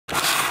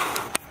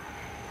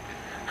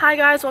Hi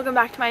guys, welcome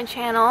back to my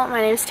channel. My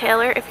name is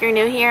Taylor. If you're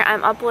new here,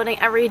 I'm uploading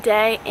every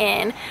day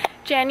in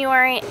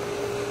January.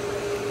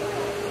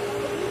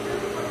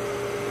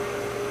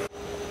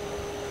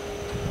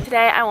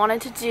 Today I wanted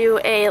to do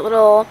a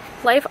little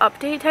life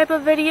update type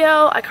of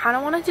video. I kind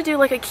of wanted to do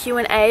like a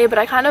Q&A, but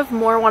I kind of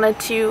more wanted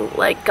to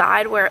like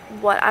guide what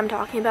I'm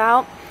talking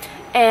about.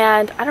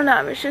 And I don't know,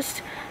 I was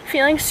just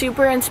feeling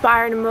super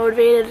inspired and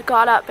motivated.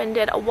 Got up and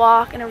did a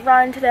walk and a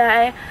run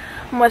today.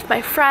 I'm with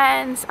my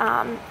friends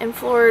in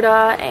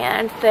Florida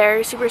and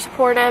they're super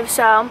supportive,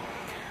 so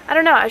I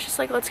don't know, I was just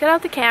like, let's get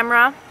out the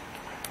camera.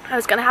 I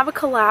was gonna have a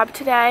collab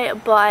today,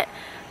 but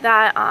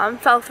that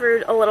fell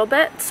through a little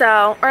bit,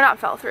 so, or not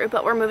fell through,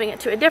 but we're moving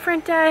it to a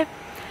different day.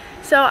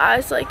 So I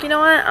was like, you know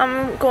what,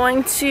 I'm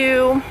going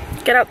to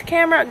get out the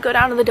camera, go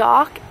down to the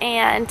dock,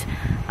 and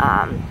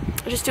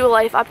just do a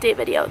life update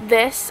video.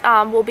 This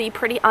will be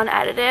pretty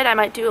unedited. I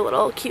might do a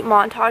little cute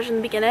montage in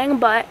the beginning,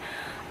 but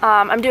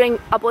I'm doing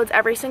uploads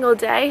every single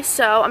day,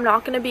 so I'm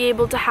not going to be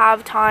able to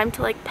have time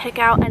to like pick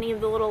out any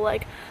of the little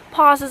like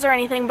pauses or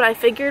anything, but I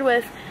figured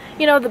with,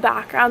 you know, the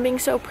background being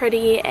so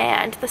pretty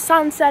and the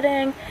sun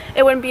setting,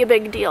 it wouldn't be a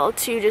big deal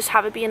to just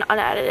have it be an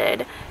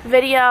unedited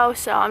video.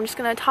 So I'm just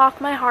going to talk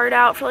my heart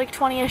out for like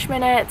 20-ish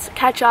minutes,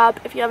 catch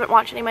up. If you haven't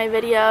watched any of my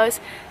videos,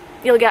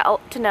 you'll get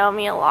to know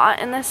me a lot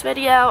in this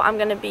video. I'm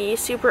going to be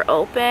super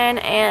open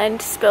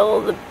and spill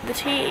the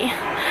tea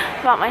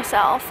about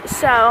myself.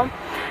 So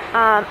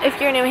if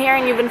you're new here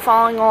and you've been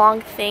following along,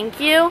 thank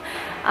you.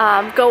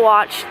 Go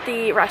watch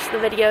the rest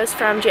of the videos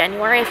from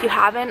January if you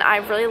haven't. I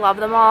really love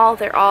them all.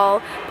 They're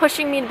all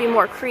pushing me to be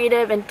more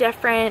creative and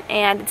different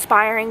and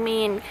inspiring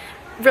me and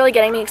really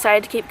getting me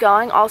excited to keep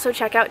going. Also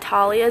check out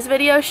Talia's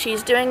video.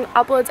 She's doing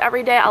uploads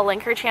every day. I'll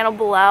link her channel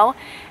below,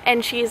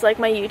 and she's like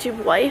my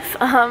YouTube wife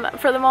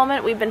for the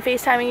moment. We've been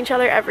FaceTiming each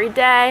other every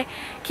day,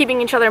 keeping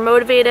each other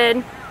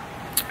motivated.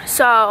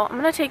 So I'm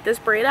gonna take this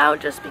braid out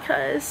just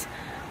because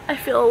I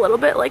feel a little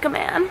bit like a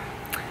man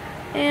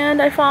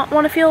and I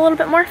want to feel a little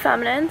bit more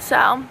feminine, so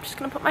I'm just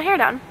gonna put my hair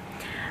down.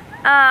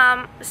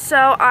 So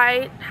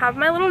I have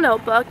my little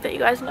notebook that you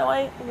guys know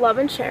I love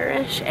and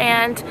cherish,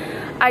 and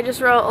I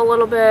just wrote a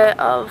little bit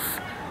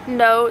of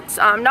notes,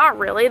 not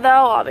really though,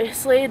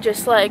 obviously,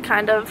 just like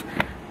kind of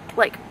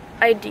like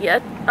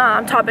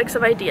topics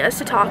of ideas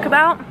to talk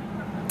about.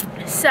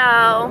 So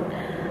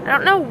I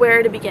don't know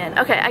where to begin.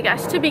 Okay, I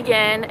guess to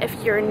begin,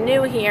 if you're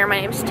new here, my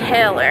name's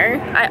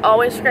Taylor. I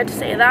always forget to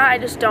say that. I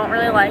just don't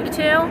really like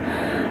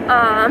to.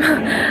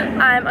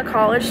 I'm a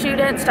college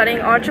student studying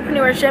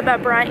entrepreneurship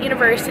at Bryant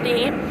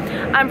University.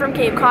 I'm from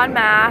Cape Cod,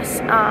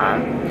 Mass.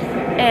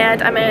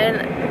 And I'm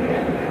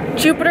in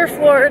Jupiter,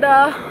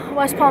 Florida,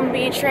 West Palm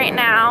Beach right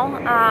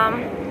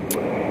now.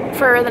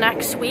 For the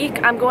next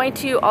week. I'm going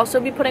to also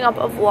be putting up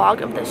a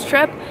vlog of this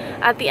trip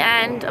at the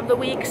end of the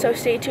week, so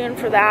stay tuned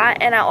for that.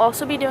 And I'll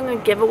also be doing a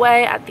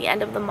giveaway at the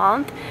end of the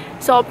month,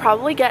 so I'll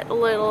probably get a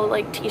little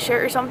like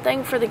t-shirt or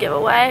something for the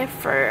giveaway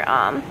for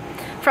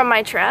from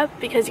my trip,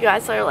 because you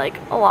guys are like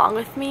along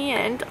with me,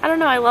 and I don't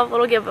know, I love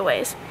little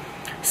giveaways.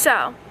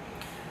 So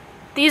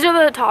these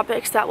are the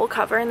topics that we'll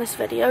cover in this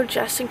video,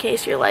 just in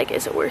case you're like,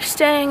 is it worth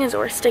staying, is it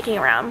worth sticking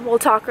around? We'll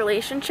talk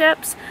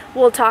relationships,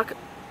 we'll talk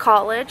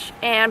college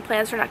and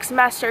plans for next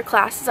semester,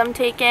 classes I'm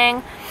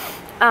taking.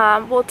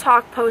 We'll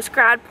talk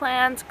post-grad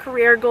plans,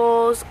 career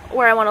goals,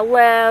 where I want to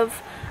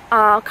live,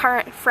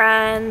 current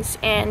friends,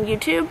 and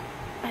YouTube.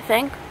 I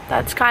think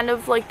that's kind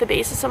of like the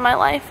basis of my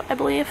life, I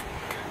believe.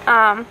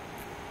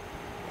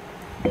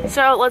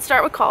 So let's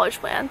start with college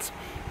plans.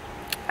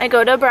 I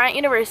go to Bryant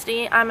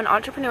University. I'm an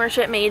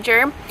entrepreneurship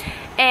major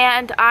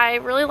and I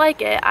really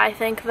like it. I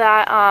think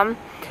that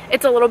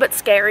it's a little bit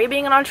scary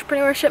being an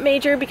entrepreneurship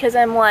major, because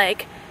I'm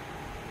like,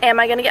 am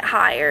I gonna get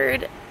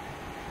hired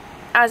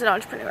as an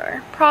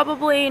entrepreneur?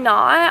 Probably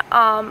not.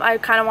 I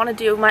kind of want to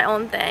do my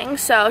own thing,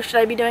 so should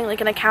I be doing like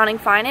an accounting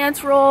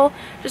finance role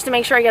just to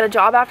make sure I get a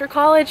job after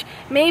college?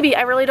 Maybe,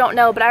 I really don't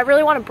know, but I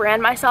really want to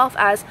brand myself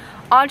as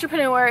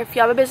entrepreneur. If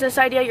you have a business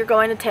idea, you're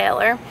going to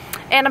Taylor.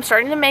 And I'm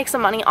starting to make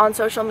some money on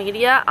social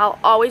media. I'll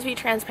always be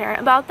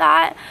transparent about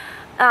that.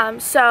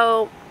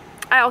 So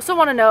I also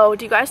want to know,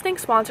 do you guys think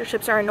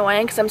sponsorships are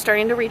annoying? Because I'm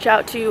starting to reach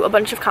out to a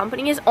bunch of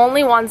companies,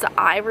 only ones that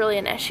I really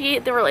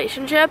initiate the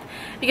relationship,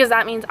 because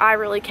that means I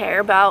really care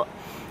about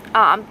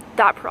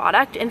that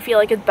product and feel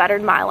like it's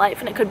bettered my life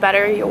and it could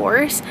better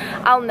yours.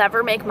 I'll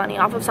never make money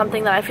off of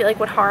something that I feel like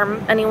would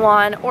harm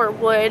anyone or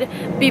would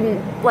be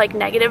like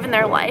negative in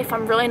their life.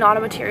 I'm really not a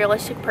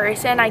materialistic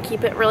person. I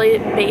keep it really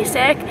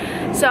basic,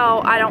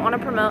 so I don't want to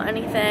promote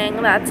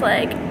anything that's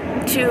like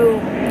too,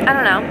 I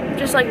don't know,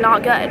 just like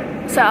not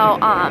good. So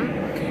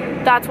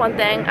that's one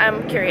thing.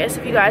 I'm curious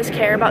if you guys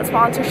care about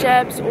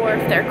sponsorships or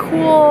if they're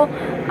cool.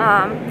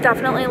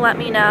 Definitely let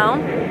me know.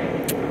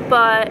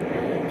 But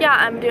yeah,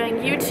 I'm doing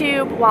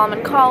YouTube while I'm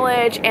in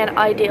college, and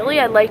ideally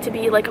I'd like to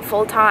be like a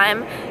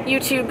full-time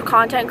YouTube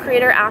content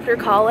creator after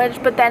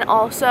college, but then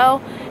also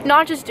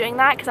not just doing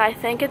that, because I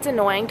think it's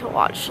annoying to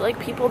watch like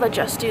people that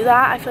just do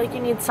that. I feel like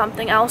you need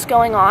something else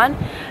going on.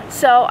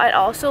 So I'd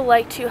also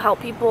like to help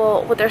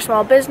people with their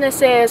small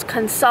businesses,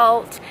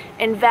 consult,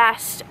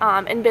 invest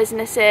in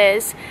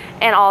businesses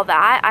and all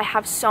that. I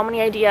have so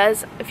many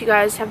ideas. If you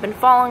guys have been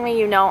following me,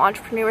 you know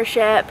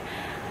entrepreneurship,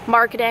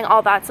 marketing,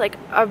 all that's like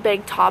a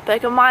big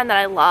topic of mine that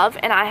I love,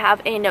 and I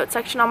have a note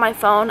section on my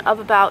phone of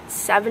about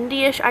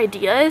 70-ish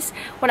ideas.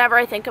 Whenever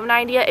I think of an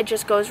idea, it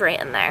just goes right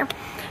in there.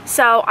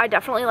 So I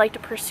definitely like to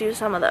pursue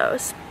some of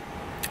those.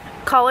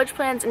 College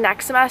plans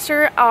next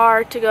semester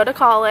are to go to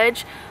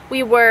college.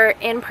 We were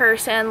in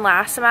person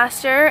last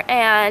semester,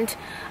 and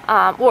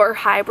or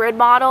hybrid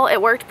model.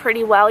 It worked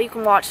pretty well. You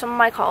can watch some of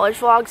my college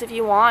vlogs if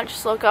you want.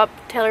 Just look up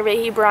Taylor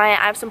Vahey, Bryant.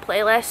 I have some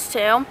playlists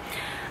too.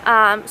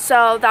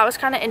 So that was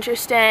kind of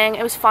interesting.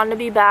 It was fun to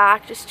be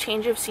back, just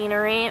change of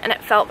scenery, and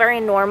it felt very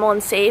normal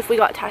and safe. We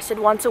got tested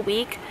once a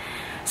week.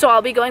 So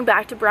I'll be going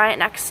back to Bryant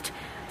next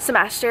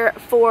semester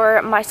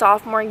for my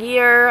sophomore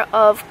year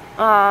of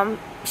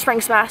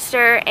spring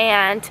semester,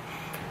 and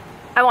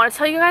I want to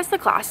tell you guys the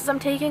classes I'm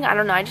taking. I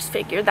don't know, I just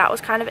figured that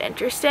was kind of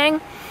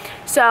interesting.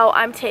 So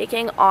I'm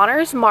taking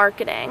honors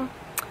marketing,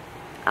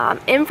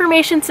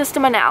 information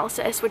system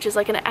analysis, which is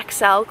like an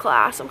Excel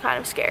class I'm kind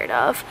of scared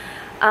of.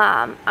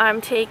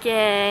 I'm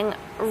taking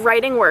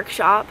writing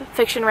workshop,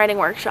 fiction writing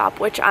workshop,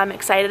 which I'm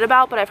excited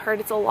about, but I've heard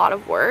it's a lot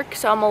of work,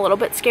 so I'm a little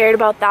bit scared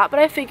about that, but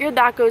I figured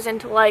that goes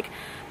into like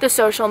the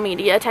social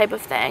media type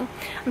of thing.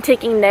 I'm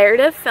taking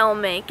narrative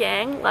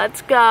filmmaking.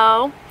 Let's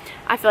go.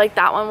 I feel like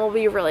that one will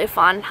be really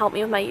fun, help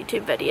me with my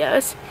YouTube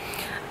videos.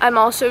 I'm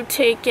also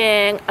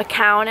taking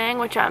accounting,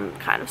 which I'm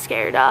kind of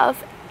scared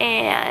of,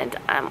 and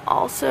I'm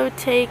also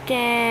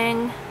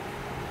taking,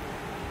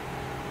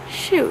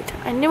 shoot,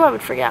 I knew I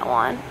would forget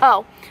one.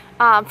 Oh,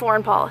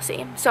 foreign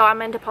policy. So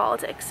I'm into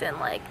politics and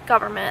like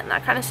government and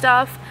that kind of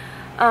stuff.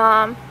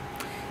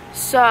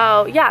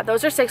 So yeah,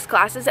 those are 6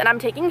 classes, and I'm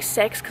taking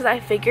 6 because I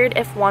figured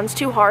if one's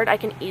too hard, I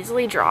can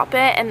easily drop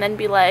it and then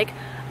be like,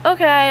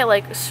 okay,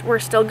 like we're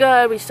still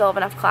good, we still have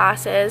enough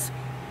classes.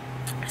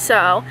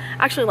 So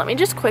actually, let me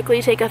just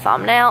quickly take a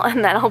thumbnail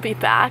and then I'll be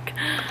back.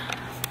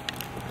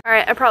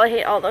 Alright, I probably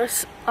hate all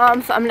those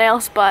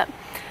thumbnails, but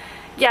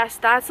yes,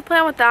 that's the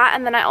plan with that.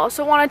 And then I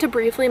also wanted to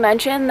briefly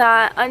mention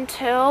that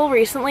until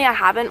recently I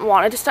haven't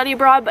wanted to study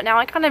abroad, but now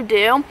I kind of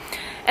do.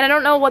 And I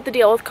don't know what the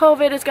deal with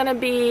COVID is going to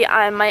be.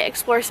 I might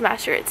explore a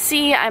semester at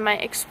sea. I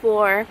might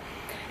explore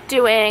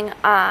doing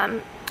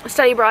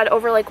study abroad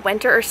over like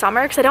winter or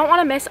summer, because I don't want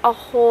to miss a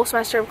whole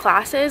semester of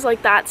classes.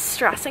 Like, that's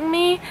stressing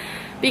me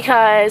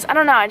because I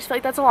don't know, I just feel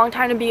like that's a long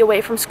time to be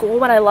away from school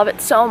when I love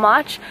it so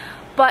much.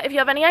 But if you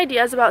have any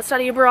ideas about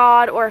study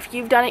abroad, or if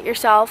you've done it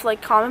yourself, like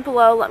comment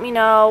below, let me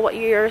know what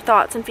your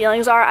thoughts and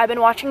feelings are. I've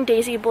been watching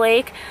Daisy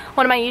Blake,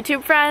 one of my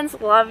YouTube friends.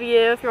 Love you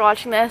if you're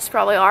watching this,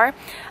 probably are.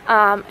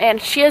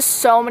 And she has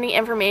so many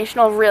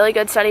informational, really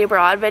good study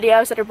abroad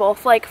videos that are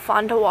both like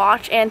fun to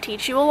watch and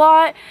teach you a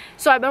lot.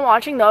 So I've been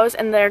watching those,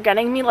 and they're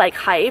getting me like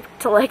hyped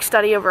to like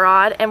study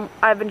abroad. And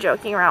I've been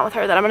joking around with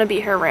her that I'm gonna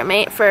be her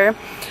roommate for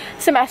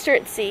semester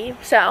at sea.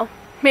 So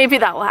maybe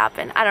that will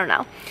happen, I don't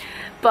know.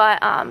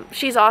 But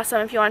she's awesome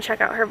if you want to check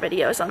out her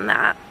videos on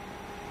that.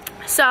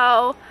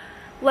 So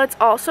let's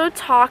also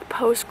talk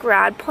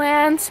post-grad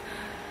plans.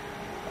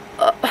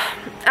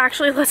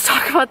 Actually, let's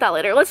talk about that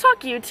later. Let's talk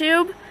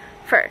YouTube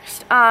first.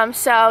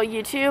 So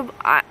YouTube,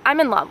 I'm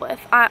in love with.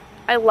 I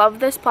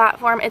love this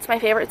platform. It's my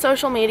favorite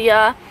social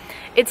media.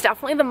 It's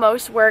definitely the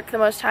most work, the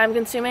most time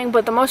consuming,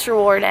 but the most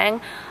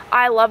rewarding.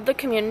 I love the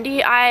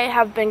community I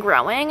have been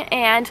growing,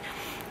 and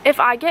if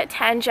I get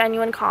 10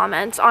 genuine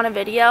comments on a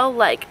video,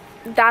 like,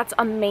 that's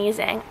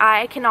amazing.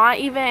 I cannot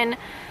even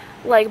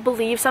like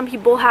believe some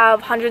people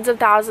have hundreds of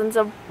thousands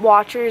of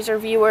watchers or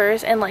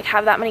viewers and like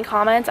have that many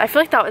comments. I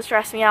feel like that would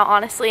stress me out,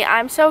 honestly.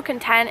 I'm so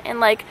content and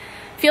like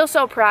feel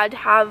so proud to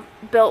have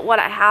built what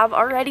I have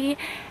already,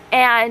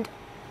 and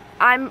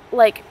I'm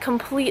like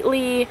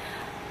completely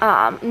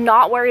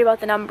not worried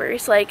about the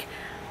numbers. Like,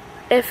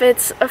 if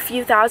it's a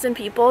few thousand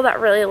people that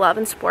really love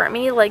and support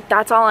me, like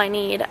that's all I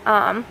need.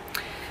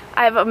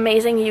 I have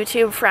amazing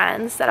YouTube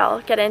friends that I'll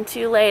get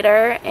into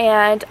later,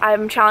 and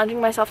I'm challenging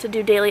myself to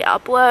do daily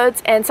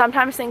uploads, and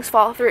sometimes things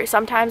fall through.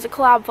 Sometimes a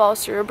collab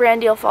falls through, a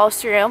brand deal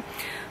falls through,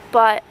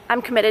 but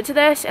I'm committed to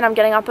this, and I'm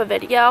getting up a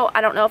video.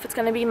 I don't know if it's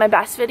going to be my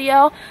best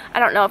video. I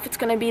don't know if it's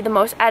going to be the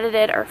most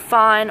edited or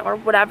fun or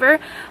whatever,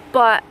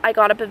 but I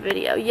got up a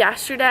video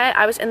yesterday.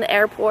 I was in the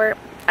airport,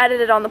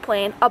 edited on the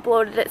plane,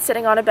 uploaded it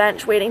sitting on a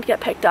bench waiting to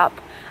get picked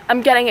up.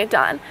 I'm getting it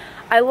done.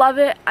 I love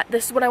it.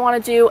 This is what I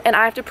want to do, and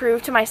I have to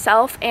prove to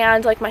myself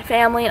and like my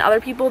family and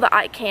other people that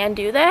I can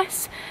do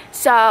this.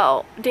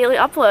 So daily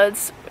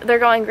uploads, they're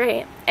going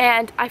great,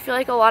 and I feel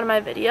like a lot of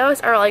my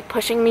videos are like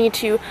pushing me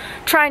to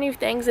try new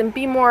things and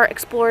be more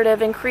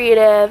explorative and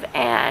creative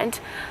and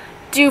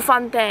do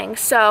fun things.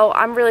 So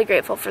I'm really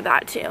grateful for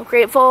that too.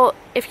 Grateful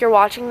if you're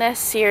watching this,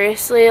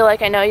 seriously.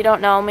 Like, I know you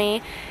don't know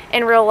me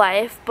in real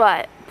life,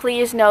 but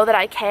please know that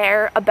I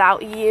care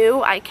about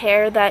you. I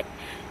care that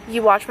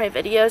you watch my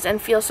videos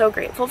and feel so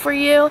grateful for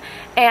you,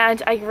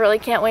 and I really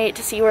can't wait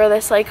to see where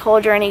this like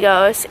whole journey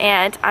goes.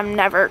 And I'm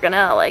never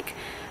gonna like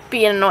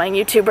be an annoying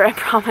YouTuber, I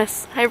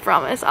promise. I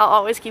promise. I'll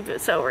always keep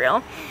it so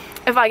real.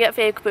 If I get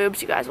fake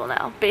boobs, you guys will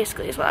know,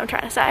 basically, is what I'm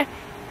trying to say.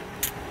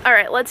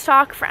 Alright, let's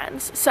talk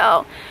friends.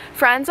 So,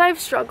 friends I've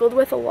struggled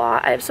with a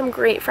lot. I have some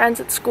great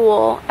friends at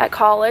school, at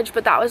college,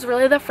 but that was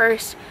really the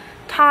first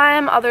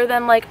time, other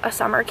than like a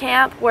summer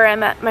camp, where I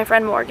met my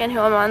friend Morgan, who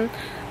I'm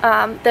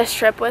on this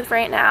trip with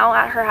right now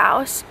at her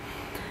house.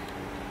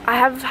 I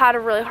have had a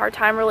really hard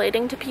time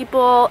relating to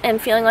people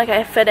and feeling like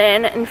I fit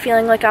in and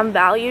feeling like I'm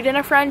valued in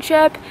a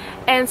friendship.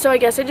 And so I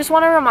guess I just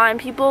want to remind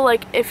people,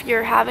 like, if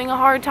you're having a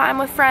hard time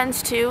with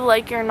friends too,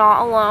 like, you're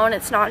not alone.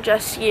 It's not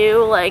just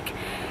you. Like,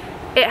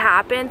 it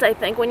happens. I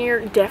think when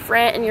you're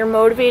different and you're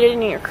motivated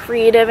and you're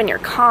creative and you're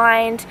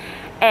kind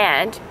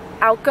and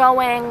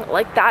outgoing,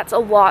 like, that's a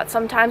lot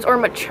sometimes, or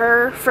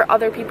mature for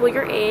other people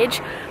your age.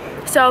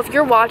 So if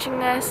you're watching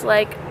this,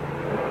 like,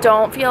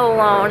 don't feel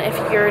alone if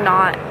you're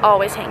not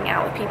always hanging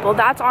out with people.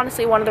 That's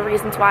honestly one of the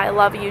reasons why I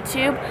love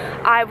YouTube.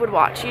 I would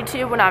watch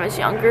YouTube when I was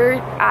younger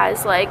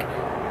as like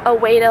a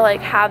way to like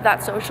have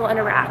that social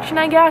interaction,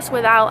 I guess,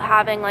 without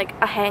having like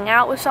a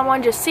hangout with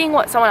someone, just seeing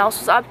what someone else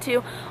was up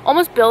to,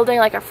 almost building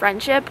like a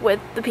friendship with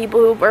the people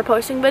who were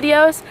posting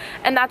videos.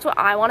 And that's what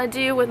I want to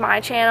do with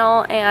my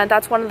channel, and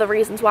that's one of the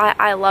reasons why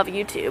I love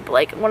YouTube.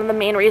 Like, one of the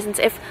main reasons.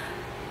 If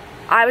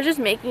I was just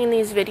making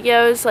these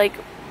videos like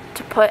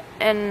to put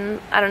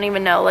in, I don't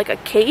even know, like a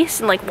case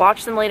and like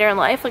watch them later in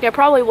life, like, I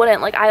probably wouldn't.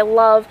 Like, I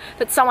love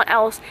that someone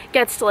else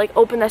gets to like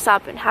open this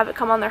up and have it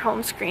come on their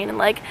home screen and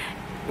like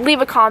leave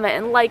a comment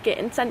and like it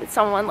and send it to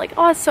someone. Like,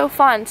 oh, it's so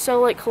fun,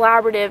 so like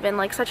collaborative, and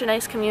like such a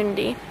nice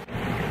community.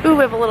 Ooh,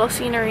 we have a little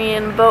scenery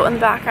and boat in the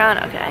background.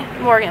 Okay,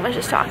 Morgan was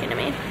just talking to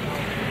me.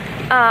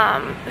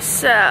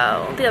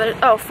 So the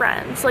other,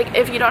 friends. Like,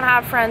 if you don't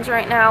have friends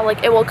right now,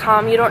 like, it will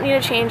come. You don't need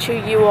to change who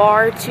you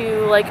are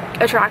to like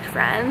attract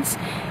friends.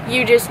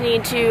 You just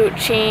need to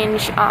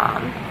change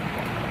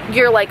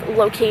your like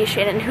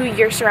location and who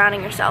you're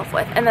surrounding yourself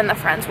with, and then the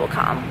friends will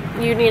come.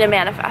 You need to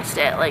manifest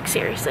it, like,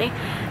 seriously.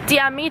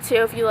 DM me too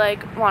if you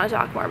like want to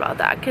talk more about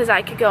that, because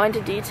I could go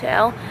into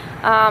detail.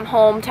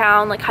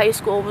 Hometown, like, high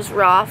school was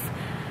rough,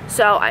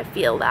 so I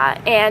feel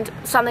that. And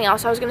something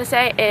else I was gonna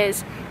say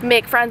is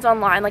make friends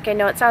online. Like, I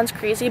know it sounds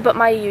crazy, but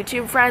my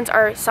YouTube friends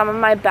are some of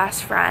my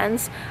best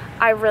friends.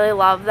 I really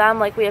love them.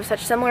 Like, we have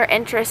such similar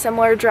interests,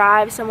 similar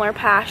drive, similar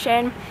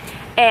passion,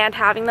 and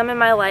having them in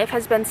my life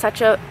has been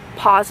such a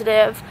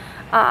positive,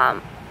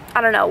 I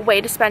don't know,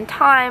 way to spend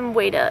time,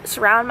 way to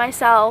surround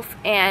myself,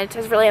 and it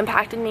has really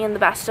impacted me in the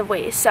best of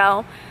ways.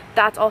 So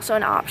that's also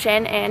an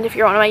option. And if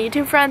you're one of my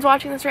YouTube friends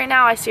watching this right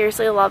now, I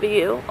seriously love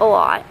you a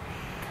lot.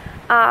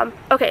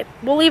 Okay,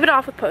 we'll leave it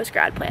off with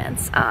post-grad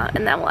plans,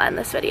 and then we'll end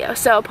this video.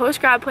 So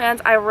post-grad plans,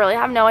 I really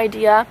have no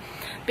idea.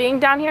 Being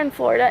down here in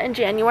Florida in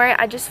January,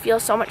 I just feel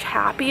so much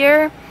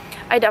happier.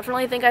 I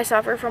definitely think I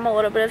suffer from a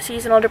little bit of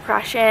seasonal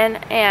depression,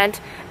 and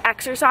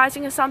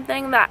exercising is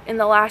something that in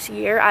the last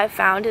year I've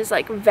found is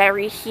like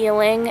very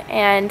healing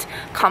and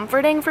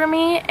comforting for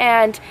me.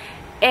 And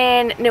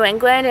in New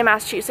England and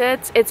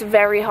Massachusetts, it's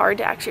very hard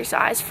to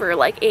exercise for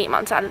like 8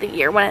 months out of the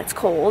year when it's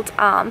cold.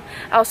 I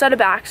also had a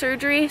back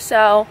surgery,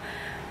 so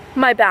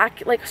my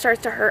back like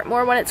starts to hurt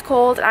more when it's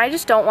cold, and I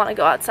just don't want to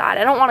go outside.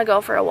 I don't want to go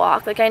for a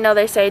walk. Like, I know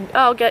they say,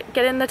 oh, get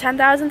in the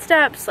 10,000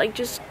 steps, like,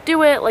 just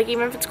do it, like,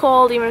 even if it's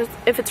cold, even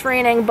if it's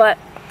raining. But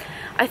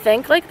I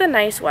think like the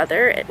nice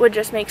weather, it would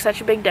just make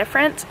such a big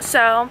difference.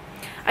 So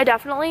I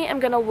definitely am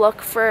gonna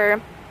look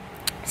for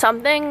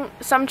some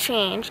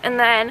change. And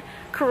then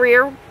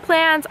career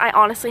plans, I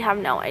honestly have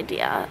no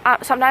idea.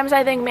 Sometimes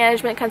I think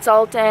management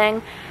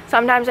consulting,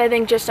 sometimes I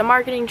think just a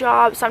marketing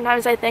job,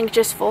 sometimes I think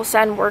just full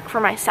send work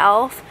for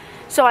myself.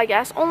 So I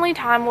guess only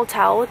time will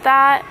tell with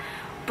that.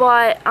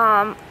 But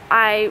I'm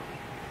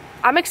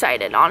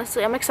excited,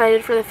 honestly. I'm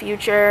excited for the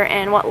future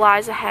and what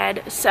lies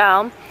ahead.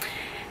 So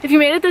if you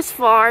made it this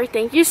far,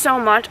 thank you so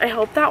much. I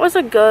hope that was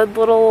a good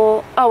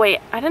little... Oh wait,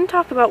 I didn't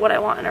talk about what I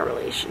want in a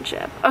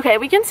relationship. Okay,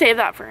 we can save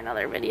that for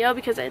another video,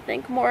 because I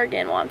think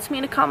Morgan wants me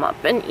to come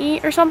up and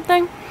eat or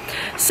something.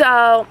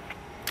 So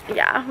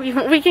yeah,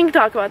 we can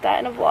talk about that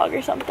in a vlog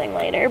or something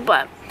later.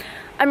 But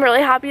I'm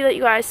really happy that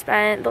you guys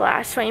spent the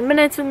last 20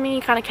 minutes with me,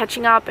 kind of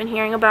catching up and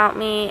hearing about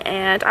me.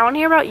 And I want to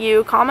hear about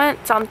you. Comment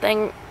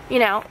something, you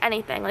know,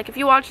 anything. Like, if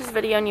you watch this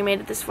video and you made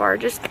it this far,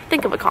 just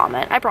think of a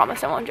comment. I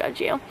promise I won't judge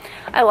you.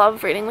 I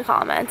love reading the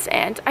comments,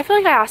 and I feel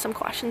like I asked some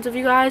questions of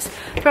you guys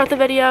throughout the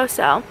video,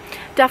 so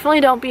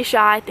definitely don't be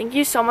shy. Thank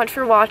you so much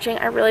for watching.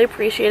 I really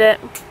appreciate it.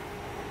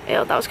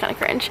 Ew, that was kind of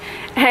cringe.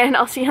 And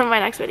I'll see you in my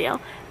next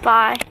video.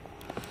 Bye.